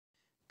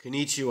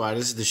Konnichiwa,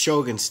 this is the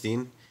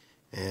Shogunstein,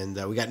 and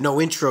we got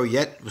no intro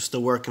yet. We're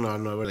still working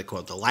on what they call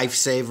it, the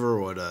Lifesaver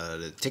or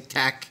the Tic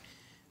Tac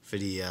for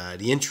the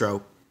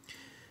intro.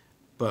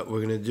 But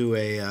we're gonna do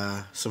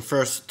some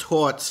first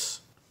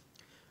thoughts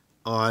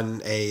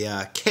on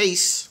a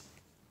case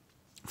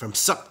from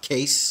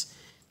Supcase.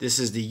 This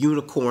is the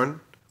Unicorn,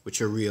 which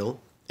are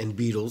real, and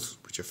Beetles,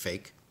 which are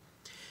fake.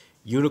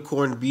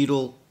 Unicorn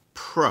Beetle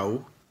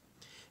Pro.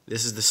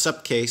 This is the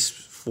Supcase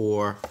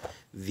for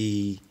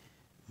the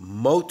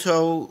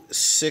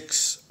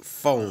Moto6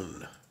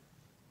 phone.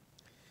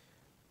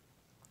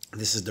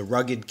 This is the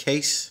rugged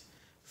case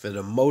for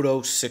the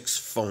Moto6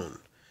 phone.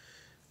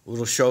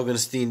 Little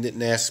Shogunstein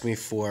didn't ask me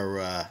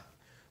for,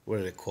 what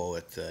do they call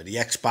it, the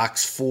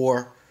Xbox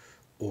 4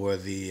 or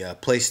the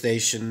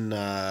PlayStation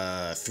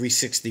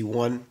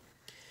 361.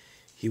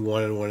 He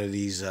wanted one of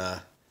these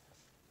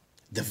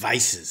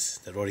devices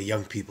that all the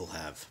young people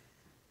have.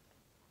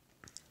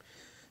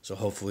 So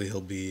hopefully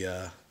he'll be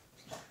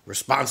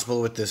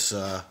responsible with this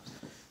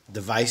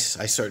device.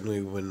 I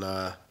certainly, when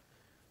I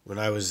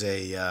was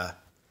a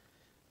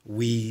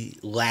wee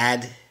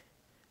lad,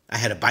 I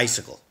had a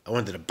bicycle. I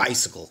wanted a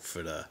bicycle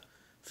for the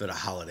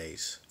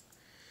holidays.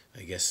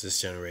 I guess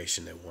this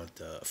generation they want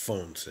a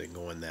phone so they can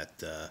go on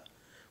that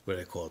what do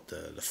they call it,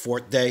 the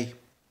fourth day,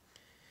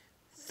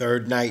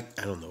 third night.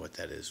 I don't know what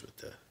that is with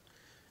the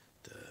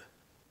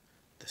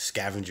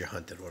scavenger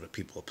hunt that all the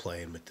people are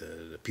playing with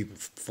the people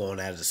falling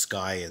out of the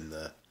sky and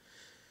the.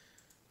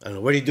 I don't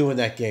know. What do you do in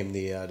that game,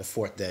 the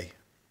fourth day?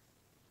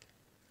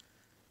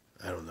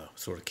 I don't know.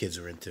 It's what the kids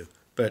are into.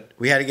 But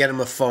we had to get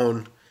him a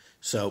phone.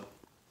 So,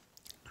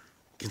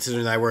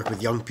 considering I work with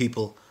young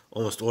people,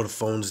 almost all the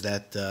phones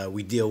that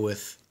we deal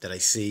with, that I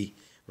see,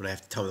 when I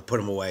have to tell them to put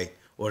them away,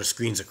 all the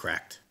screens are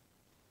cracked.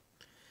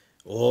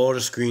 All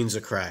the screens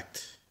are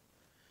cracked.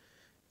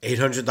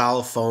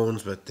 $800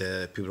 phones, but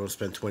people don't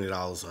spend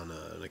 $20 on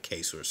a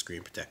case or a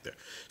screen protector.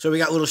 So we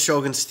got little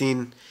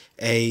Shogunstein,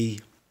 a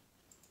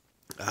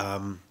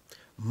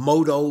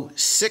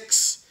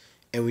Moto6,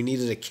 and we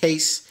needed a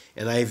case,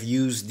 and I've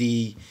used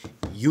the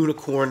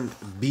Unicorn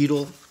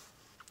Beetle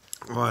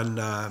on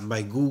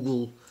my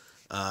Google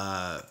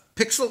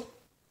Pixel,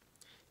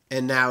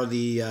 and now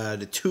the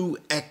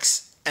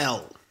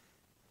 2XL.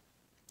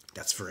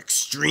 That's for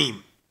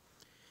extreme,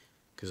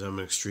 because I'm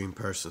an extreme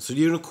person. So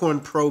the Unicorn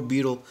Pro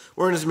Beetle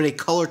weren't as many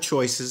color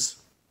choices,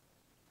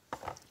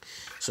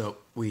 so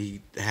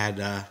we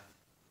had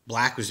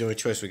black was the only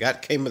choice we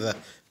got. Came with a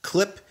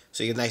clip.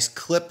 So you get a nice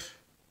clip.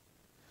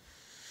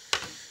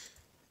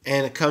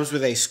 And it comes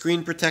with a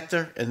screen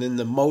protector. And then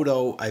the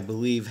Moto, I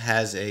believe,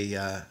 has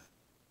a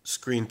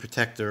screen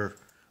protector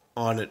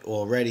on it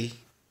already.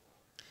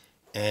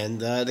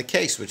 And the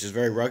case, which is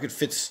very rugged,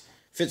 fits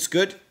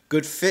good.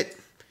 Good fit.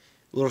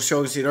 Little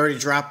shows it already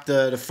dropped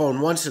the phone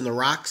once in the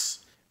rocks,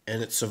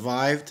 and it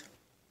survived.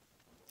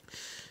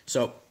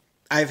 So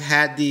I've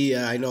had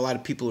I know a lot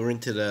of people are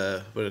into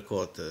what do they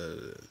call it,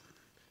 the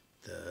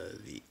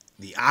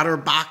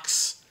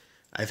OtterBox.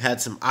 I've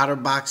had some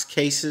OtterBox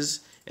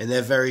cases, and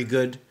they're very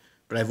good.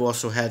 But I've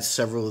also had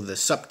several of the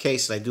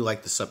Supcase, and I do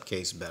like the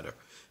Supcase better.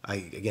 I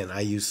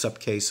use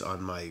Supcase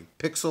on my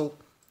Pixel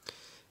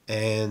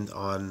and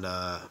on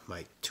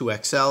my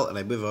 2XL, and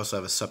I believe I also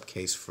have a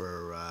Supcase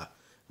for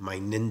my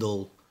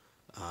Nindle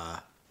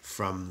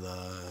from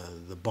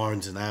the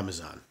Barnes and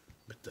Amazon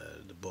with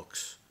the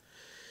books.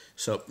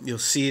 So you'll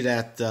see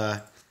that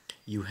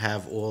you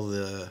have all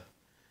the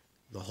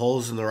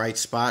holes in the right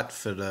spot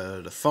for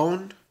the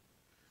phone.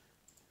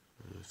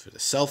 For the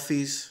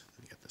selfies,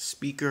 you got the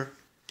speaker,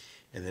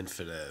 and then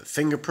for the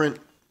fingerprint,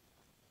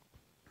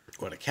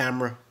 or the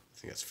camera, I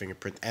think that's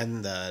fingerprint,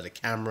 and the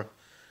camera.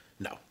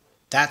 No,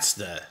 that's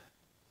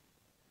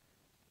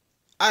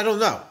I don't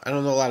know. I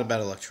don't know a lot about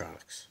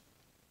electronics.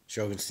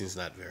 Shogunstein's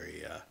not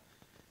very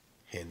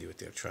handy with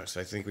the electronics.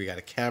 So I think we got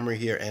a camera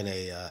here and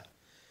a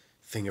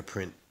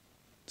fingerprint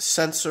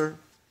sensor.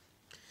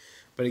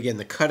 But again,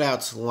 the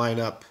cutouts line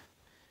up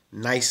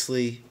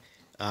nicely.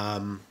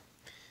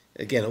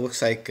 Again, it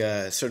looks like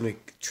it certainly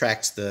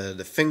tracks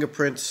the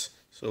fingerprints,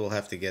 so we'll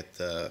have to get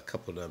a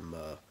couple of them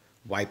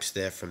wipes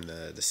there from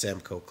the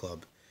Samco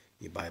Club.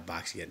 You buy a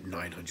box, you get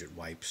 900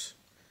 wipes.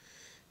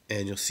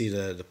 And you'll see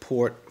the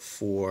port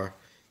for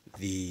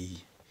the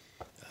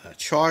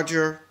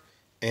charger,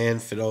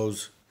 and for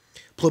those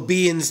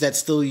plebeians that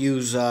still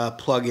use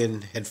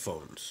plug-in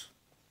headphones.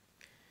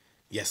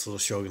 Yes, little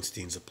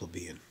Shogunstein's a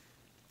plebeian.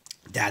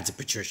 Dad's a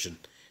patrician.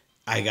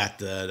 I got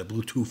the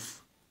Bluetooth.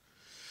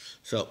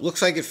 So it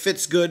looks like it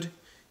fits good.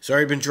 It's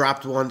already been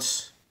dropped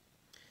once.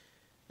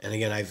 And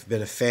again, I've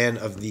been a fan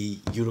of the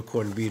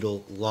Unicorn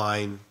Beetle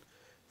line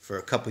for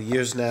a couple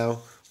years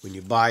now. When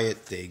you buy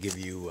it, they give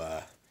you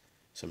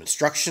some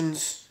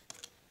instructions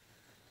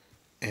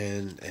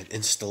and an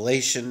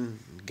installation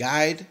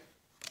guide.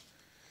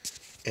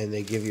 And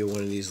they give you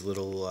one of these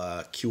little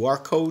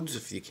QR codes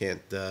if you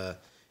can't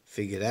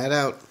figure that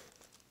out.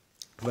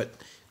 But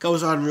it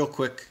goes on real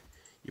quick.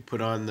 You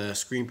put on the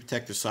screen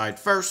protector side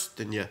first,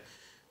 then you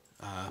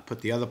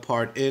put the other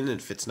part in.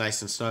 It fits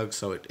nice and snug,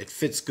 so it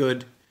fits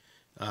good.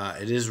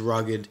 It is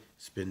rugged.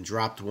 It's been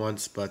dropped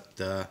once, but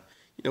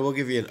we'll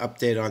give you an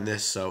update on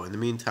this. So in the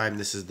meantime,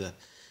 this is the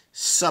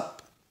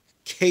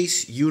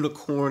Supcase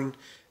Unicorn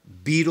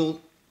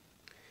Beetle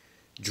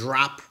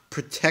drop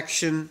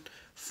protection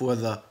for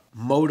the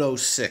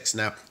Moto6.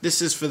 Now,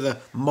 this is for the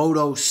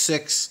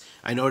Moto6.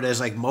 I know there's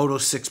like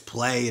Moto6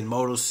 Play and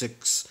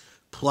Moto6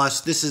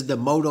 Plus. This is the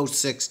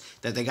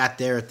Moto6 that they got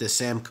there at the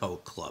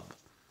Samco Club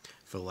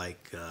for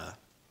like a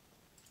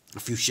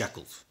few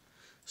shekels.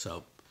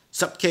 So,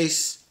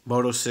 Supcase,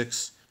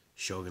 Moto6,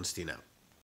 Shogunstein out.